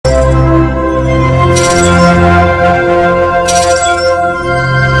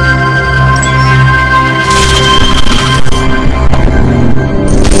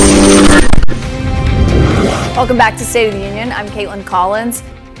back to State of the Union. I'm Kaitlan Collins.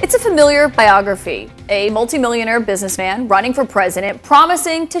 It's a familiar biography. A multimillionaire businessman running for president,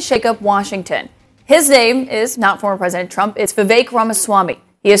 promising to shake up Washington. His name is not former President Trump, it's Vivek Ramaswamy.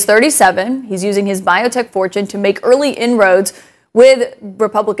 He is 37. He's using his biotech fortune to make early inroads with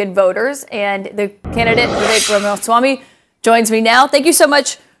Republican voters. And the candidate, Vivek Ramaswamy, joins me now. Thank you so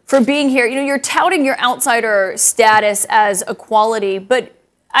much for being here. You know, you're touting your outsider status as a quality, but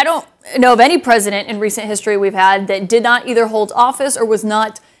I don't know of any president in recent history we've had that did not either hold office or was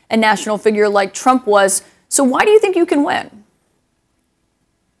not a national figure like Trump was. So why do you think you can win?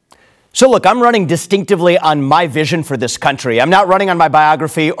 So look, I'm running distinctively on my vision for this country. I'm not running on my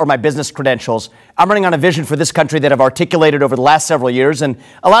biography or my business credentials. I'm running on a vision for this country that I've articulated over the last several years. And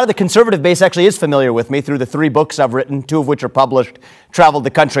a lot of the conservative base actually is familiar with me through the 3 books I've written, 2 of which are published, traveled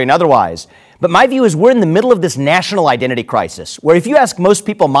the country and otherwise. But my view is we're in the middle of this national identity crisis, where if you ask most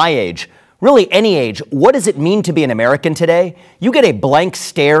people my age, really any age, what does it mean to be an American today? You get a blank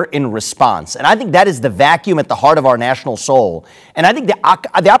stare in response. And I think that is the vacuum at the heart of our national soul. And I think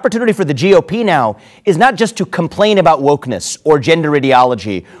the opportunity for the GOP now is not just to complain about wokeness or gender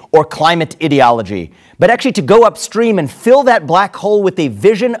ideology or climate ideology, but actually to go upstream and fill that black hole with a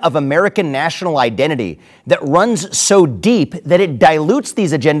vision of American national identity that runs so deep that it dilutes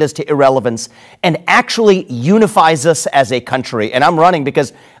these agendas to irrelevance and actually unifies us as a country. And I'm running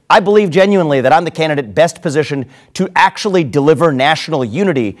because I believe genuinely that I'm the candidate best positioned to actually deliver national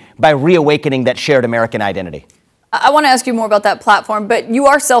unity by reawakening that shared American identity. I want to ask you more about that platform, but you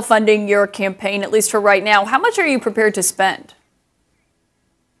are self-funding your campaign, at least for right now. How much are you prepared to spend?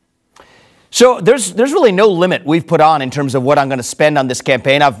 So there's really no limit we've put on in terms of what I'm going to spend on this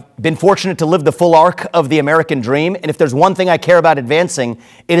campaign. I've been fortunate to live the full arc of the American dream. And if there's one thing I care about advancing,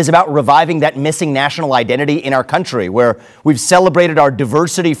 it is about reviving that missing national identity in our country, where we've celebrated our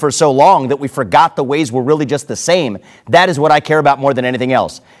diversity for so long that we forgot the ways we're really just the same. That is what I care about more than anything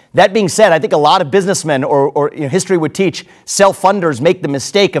else. That being said, I think a lot of businessmen or history would teach self-funders make the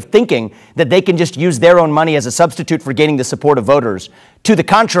mistake of thinking that they can just use their own money as a substitute for gaining the support of voters. To the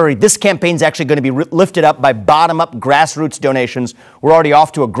contrary, this campaign is actually going to be lifted up by bottom-up grassroots donations. We're already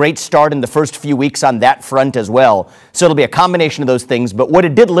off to a great start in the first few weeks on that front as well. So it'll be a combination of those things. But what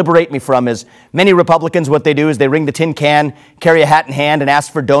it did liberate me from is many Republicans, what they do is they ring the tin can, carry a hat in hand, and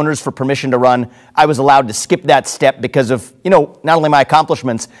ask for donors for permission to run. I was allowed to skip that step because of, not only my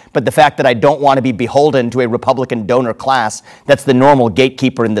accomplishments, but the fact that I don't want to be beholden to a Republican donor class that's the normal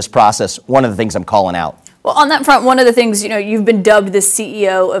gatekeeper in this process. One of the things I'm calling out. Well, on that front, one of the things, you've been dubbed the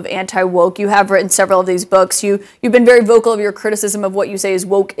CEO of anti-woke. You have written several of these books. You've been very vocal of your criticism of what you say is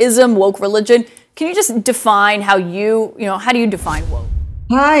wokeism, woke religion. Can you just define how how do you define woke?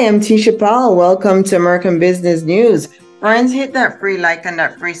 Hi, I'm Tisha Powell. Welcome to American Business News. Friends, hit that free like and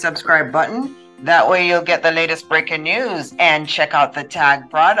that free subscribe button. That way you'll get the latest breaking news and check out the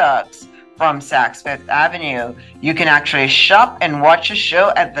tag products from Saks Fifth Avenue. You can actually shop and watch a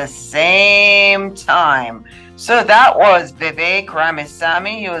show at the same time. So that was Vivek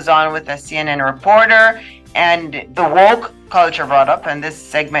Ramaswamy. He was on with a CNN reporter, and the woke culture brought up, and this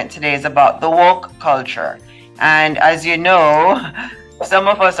segment today is about the woke culture. And as you know, some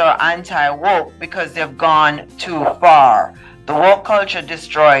of us are anti-woke because they've gone too far. The woke culture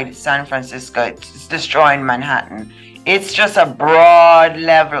destroyed San Francisco. It's destroying Manhattan. It's just a broad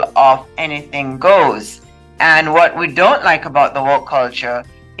level of anything goes. And what we don't like about the woke culture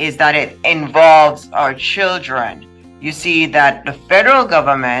is that it involves our children. You see that the federal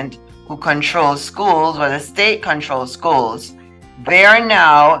government, who controls schools, or the state controls schools, they are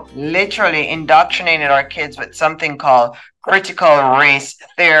now literally indoctrinating our kids with something called critical race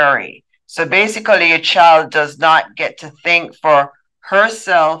theory. So basically, a child does not get to think for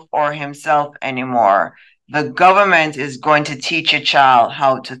herself or himself anymore. The government is going to teach a child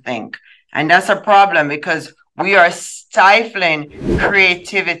how to think. And that's a problem because we are stifling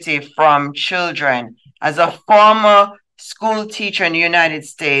creativity from children. As a former school teacher in the United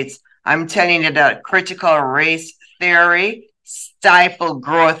States, I'm telling you that critical race theory stifles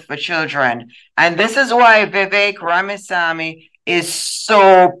growth for children. And this is why Vivek Ramaswamy is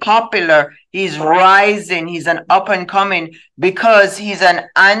so popular. He's rising. He's an up and coming because he's an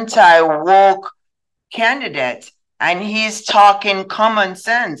anti-woke candidate, and he's talking common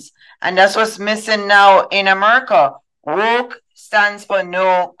sense. And that's what's missing now in America. Woke stands for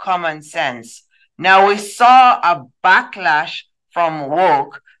no common sense. Now, we saw a backlash from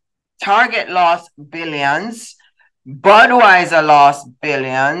woke. Target lost billions. Budweiser lost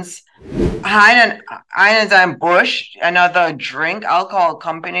billions. Anheuser-Busch, another drink alcohol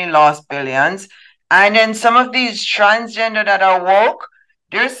company, lost billions. And then some of these transgender that are woke,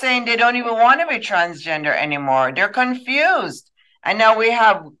 They're saying they don't even want to be transgender anymore. They're confused. And now we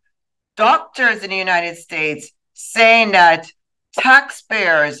have doctors in the United States saying that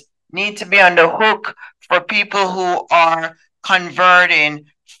taxpayers need to be on the hook for people who are converting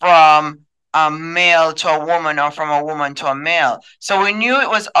from a male to a woman or from a woman to a male. So we knew it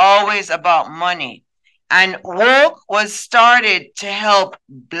was always about money. And woke was started to help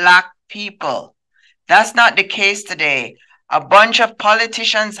Black people. That's not the case today. A bunch of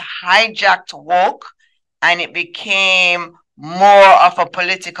politicians hijacked woke and it became more of a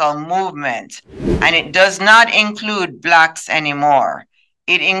political movement. And it does not include Blacks anymore.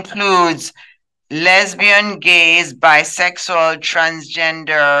 It includes lesbian, gays, bisexual,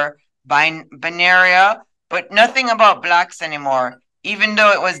 transgender, binaria, but nothing about Blacks anymore. Even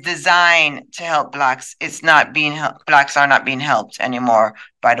though it was designed to help Blacks, it's not being Blacks are not being helped anymore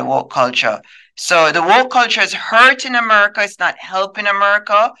by the woke culture. So the woke culture is hurting America. It's not helping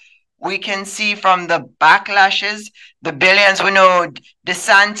America. We can see from the backlashes, the billions. We know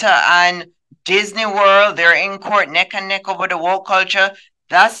DeSanta and Disney World, they're in court neck and neck over the woke culture.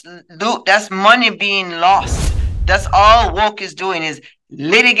 That's money being lost. That's all woke is doing, is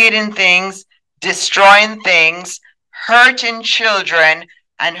litigating things, destroying things, hurting children,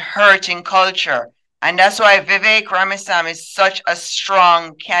 and hurting culture. And that's why Vivek Ramaswamy is such a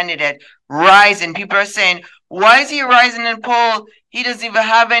strong candidate, rising. People are saying, why is he rising in poll? He doesn't even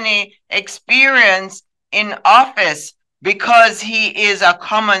have any experience in office, because he is a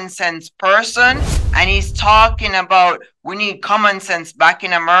common sense person, and he's talking about we need common sense back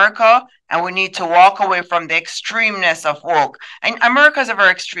in America, and we need to walk away from the extremeness of woke. And America is a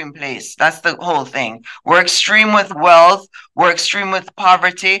very extreme place. That's the whole thing. We're extreme with wealth. We're extreme with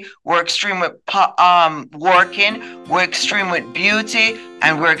poverty. We're extreme with working. We're extreme with beauty,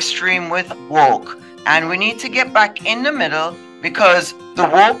 and we're extreme with woke. And we need to get back in the middle, because the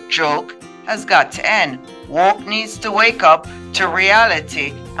woke joke has got to end. Woke needs to wake up to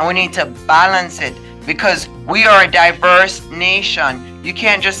reality, and we need to balance it, because we are a diverse nation. You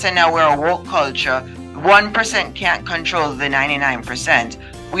can't just say now we're a woke culture. 1% can't control the 99%.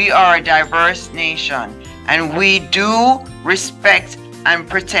 We are a diverse nation, and we do respect and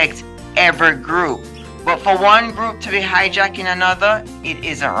protect every group. But for one group to be hijacking another, it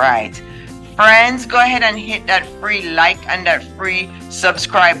isn't right. Friends, go ahead and hit that free like and that free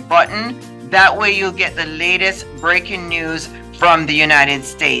subscribe button. That way you'll get the latest breaking news from the United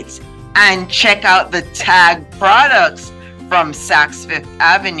States. And check out the tag products from Saks Fifth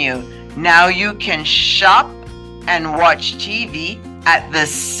Avenue. Now you can shop and watch TV at the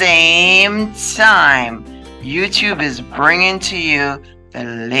same time. YouTube is bringing to you the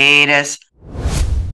latest